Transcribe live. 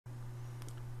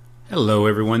Hello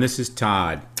everyone, this is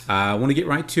Todd. I want to get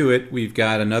right to it. We've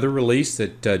got another release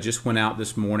that just went out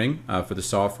this morning for the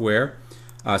software.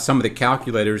 Some of the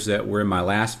calculators that were in my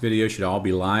last video should all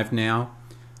be live now.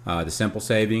 The simple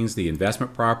savings, the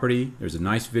investment property, there's a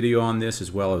nice video on this, as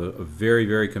well as a very,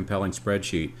 very compelling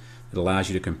spreadsheet that allows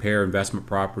you to compare investment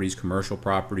properties, commercial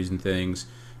properties and things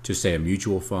to, say, a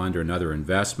mutual fund or another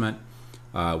investment.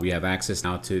 We have access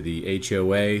now to the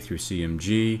HOA through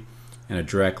CMG and a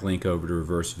direct link over to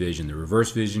Reverse Vision. The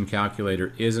Reverse Vision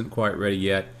calculator isn't quite ready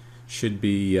yet. Should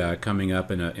be coming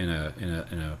up in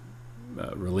a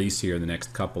release here in the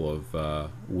next couple of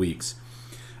weeks.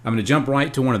 I'm going to jump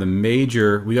right to one of the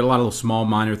major. We got a lot of little small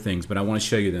minor things, but I want to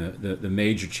show you the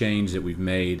major change that we've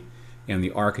made and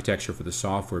the architecture for the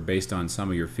software based on some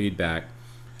of your feedback.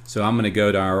 So I'm going to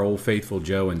go to our old faithful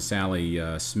Joe and Sally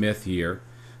Smith here.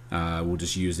 We'll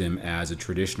just use them as a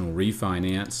traditional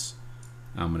refinance.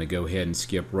 I'm going to go ahead and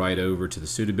skip right over to the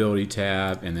Suitability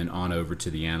tab and then on over to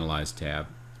the Analyze tab.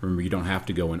 Remember, you don't have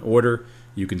to go in order.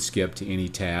 You can skip to any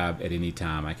tab at any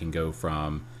time. I can go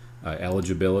from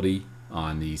Eligibility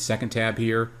on the second tab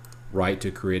here right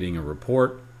to creating a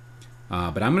report.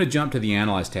 But I'm going to jump to the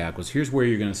Analyze tab because here's where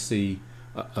you're going to see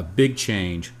a big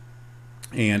change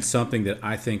and something that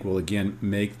I think will again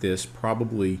make this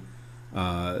probably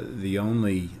the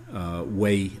only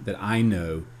way that I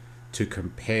know to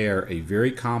compare a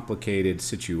very complicated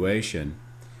situation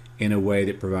in a way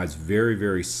that provides very,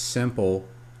 very simple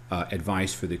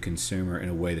advice for the consumer in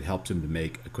a way that helps them to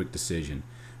make a quick decision.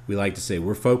 We like to say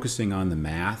we're focusing on the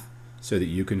math so that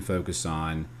you can focus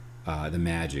on the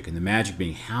magic. And the magic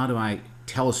being, how do I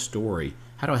tell a story?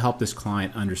 How do I help this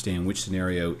client understand which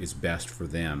scenario is best for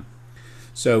them?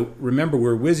 So remember,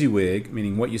 we're WYSIWYG,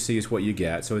 meaning what you see is what you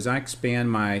get. So as I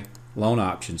expand my loan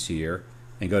options here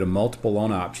and go to multiple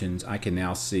loan options, I can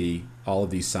now see all of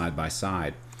these side by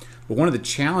side. But one of the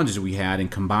challenges we had in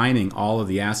combining all of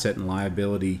the asset and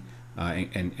liability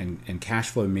and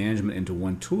cash flow management into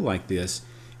one tool like this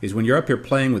is when you're up here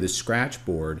playing with a scratch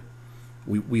board,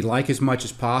 we like as much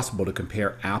as possible to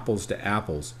compare apples to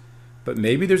apples. But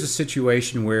maybe there's a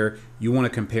situation where you want to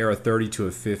compare a 30 to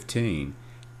a 15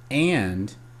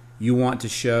 and you want to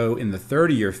show in the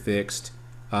 30-year fixed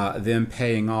them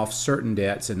paying off certain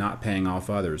debts and not paying off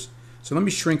others. So let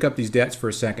me shrink up these debts for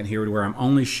a second here to where I'm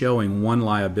only showing one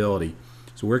liability.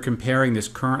 So we're comparing this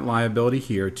current liability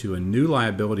here to a new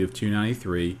liability of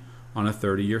 $293 on a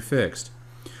 30-year fixed.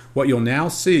 What you'll now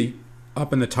see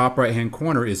up in the top right-hand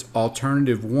corner is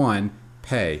Alternative 1,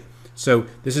 Pay. So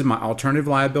this is my Alternative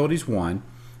Liabilities 1,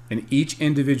 and each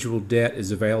individual debt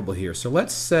is available here. So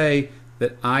let's say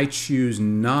that I choose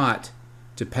not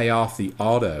to pay off the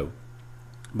auto.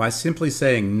 By simply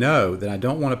saying no, that I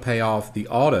don't want to pay off the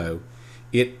auto,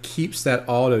 it keeps that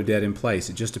auto debt in place.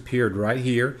 It just appeared right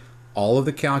here. All of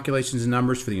the calculations and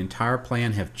numbers for the entire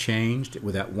plan have changed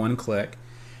with that one click,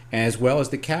 as well as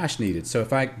the cash needed. So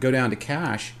if I go down to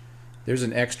cash, there's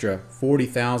an extra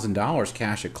 $40,000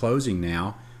 cash at closing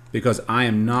now because I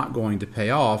am not going to pay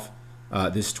off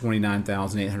this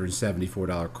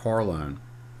 $29,874 car loan.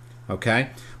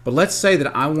 Okay, but let's say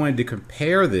that I wanted to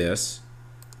compare this.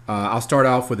 I'll start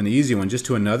off with an easy one, just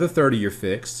to another 30-year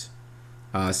fixed,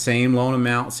 same loan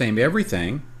amount, same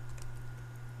everything,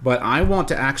 but I want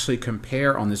to actually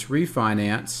compare on this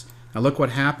refinance. Now look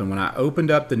what happened. When I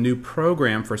opened up the new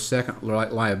program for second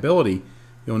liability,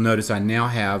 you'll notice I now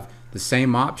have the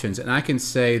same options, and I can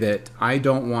say that I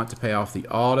don't want to pay off the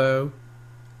auto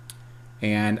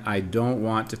and I don't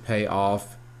want to pay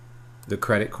off the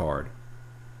credit card.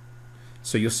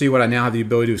 So you'll see what I now have the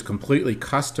ability to do is completely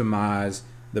customize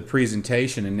the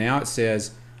presentation, and now it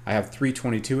says I have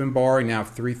 322 in borrowing, now I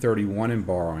have 331 in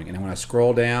borrowing, and when I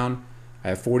scroll down I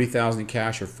have 40,000 in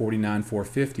cash or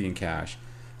 49,450 in cash.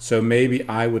 So maybe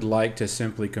I would like to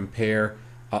simply compare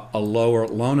a lower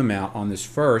loan amount on this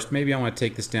first. Maybe I want to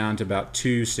take this down to about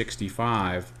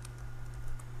 265.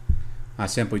 I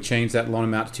simply change that loan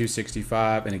amount to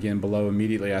 265, and again below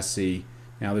immediately I see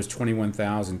now there's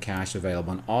 21,000 cash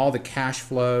available, and all the cash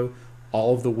flow,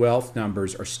 all of the wealth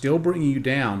numbers are still bringing you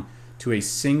down to a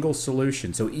single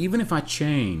solution. So even if I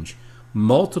change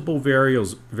multiple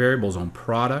variables on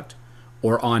product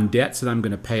or on debts that I'm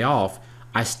going to pay off,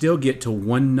 I still get to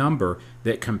one number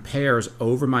that compares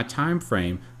over my time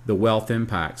frame the wealth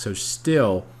impact. So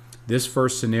still, this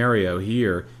first scenario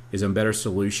here is a better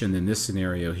solution than this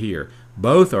scenario here.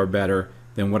 Both are better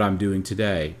than what I'm doing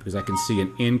today because I can see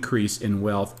an increase in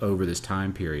wealth over this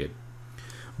time period.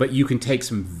 But you can take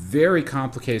some very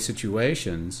complicated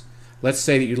situations. Let's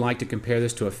say that you'd like to compare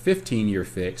this to a 15-year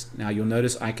fixed. Now you'll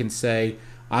notice I can say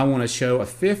I want to show a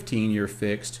 15-year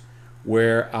fixed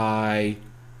where I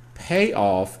pay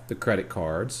off the credit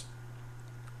cards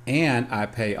and I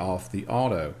pay off the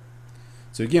auto.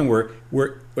 So again, we're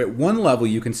at one level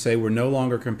you can say we're no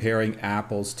longer comparing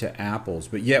apples to apples,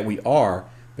 but yet we are,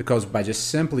 because by just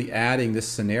simply adding this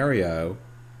scenario,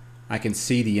 I can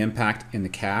see the impact in the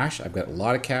cash. I've got a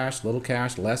lot of cash, little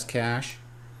cash, less cash.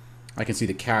 I can see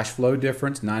the cash flow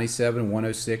difference, 97,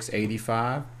 106,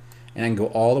 85, and I can go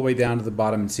all the way down to the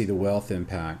bottom and see the wealth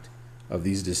impact of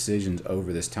these decisions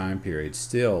over this time period.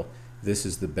 Still, this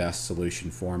is the best solution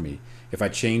for me. If I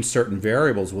change certain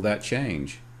variables, will that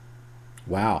change?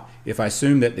 Wow. If I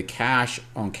assume that the cash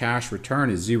on cash return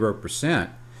is 0%,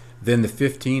 then the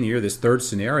 15-year, this third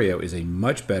scenario, is a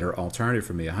much better alternative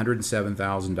for me,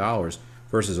 $107,000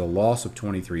 versus a loss of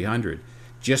 $2,300,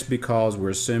 just because we're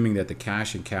assuming that the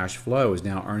cash and cash flow is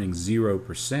now earning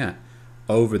 0%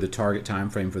 over the target time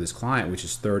frame for this client, which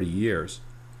is 30 years.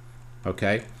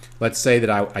 Okay, let's say that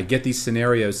I get these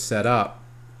scenarios set up.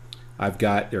 I've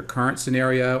got their current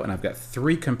scenario, and I've got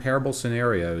 3 comparable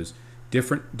scenarios,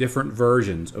 different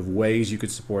versions of ways you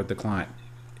could support the client.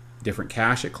 Different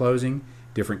cash at closing,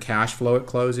 different cash flow at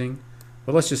closing.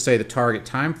 But let's just say the target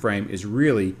time frame is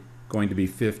really going to be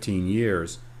 15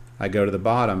 years. I go to the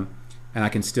bottom, and I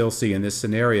can still see in this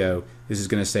scenario, this is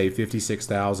going to save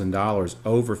 $56,000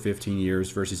 over 15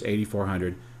 years versus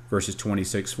 $8,400 versus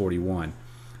 $2,641.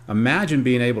 Imagine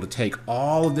being able to take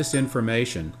all of this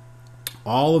information,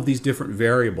 all of these different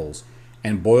variables,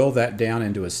 and boil that down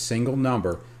into a single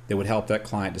number that would help that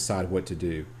client decide what to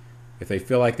do. If they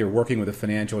feel like they're working with a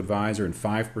financial advisor and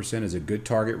 5% is a good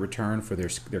target return for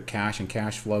their cash and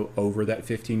cash flow over that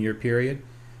 15-year period,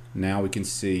 now we can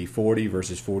see 40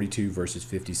 versus 42 versus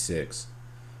 56.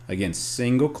 Again,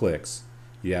 single clicks,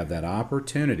 you have that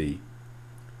opportunity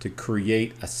to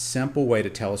create a simple way to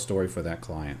tell a story for that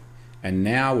client. And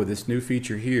now with this new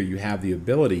feature here, you have the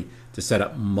ability to set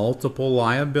up multiple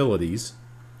liabilities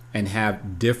and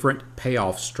have different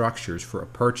payoff structures for a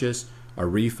purchase, a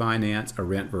refinance, a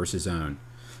rent versus own.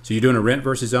 So you're doing a rent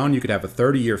versus own, you could have a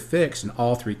 30-year fix in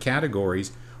all 3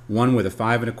 categories, one with a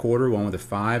 5 1/4, one with a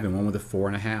 5, and one with a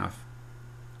 4 1/2.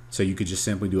 So you could just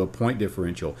simply do a point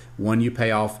differential. One you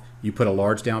pay off, you put a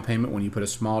large down payment, one you put a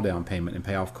small down payment, and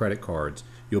pay off credit cards.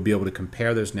 You'll be able to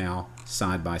compare those now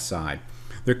side by side.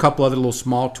 There are a couple other little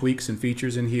small tweaks and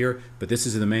features in here, but this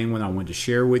is the main one I wanted to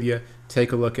share with you.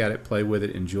 Take a look at it, play with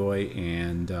it, enjoy,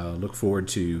 and look forward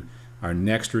to our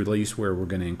next release where we're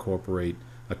going to incorporate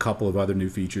a couple of other new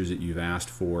features that you've asked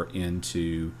for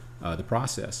into the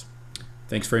process.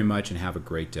 Thanks very much and have a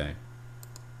great day.